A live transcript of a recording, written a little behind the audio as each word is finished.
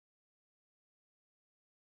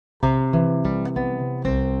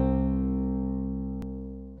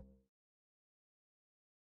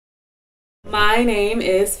My name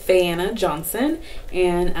is Fayanna Johnson,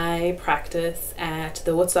 and I practice at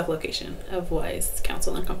the Woodstock location of Wise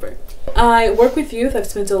Counsel and Comfort. I work with youth. I've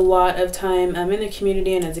spent a lot of time in the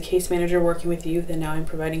community and as a case manager working with youth, and now I'm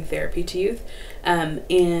providing therapy to youth.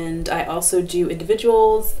 And I also do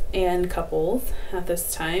individuals and couples at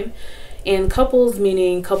this time. And couples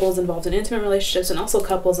meaning couples involved in intimate relationships, and also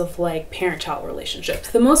couples of like parent-child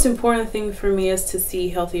relationships. The most important thing for me is to see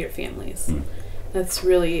healthier families. That's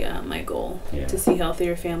really my goal, to see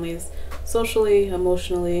healthier families socially,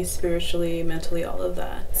 emotionally, spiritually, mentally, all of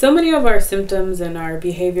that. So many of our symptoms and our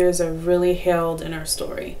behaviors are really held in our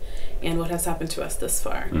story and what has happened to us this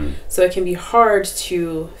far. So it can be hard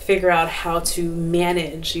to figure out how to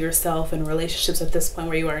manage yourself and relationships at this point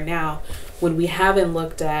where you are now, when we haven't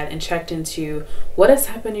looked at and checked into what has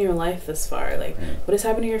happened in your life this far. Like, what has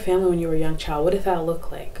happened to your family when you were a young child? What did that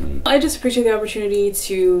look like? I just appreciate the opportunity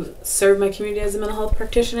to serve my community as a mental health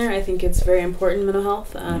practitioner. I think it's very important, mental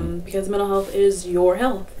health, because mental health is your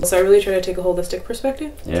health. So I really try to take a holistic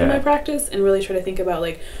perspective to my practice and really try to think about,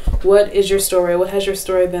 like, what is your story? What has your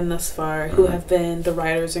story been thus far? Who have been the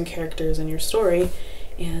writers and characters in your story?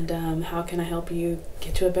 And how can I help you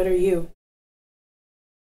get to a better you?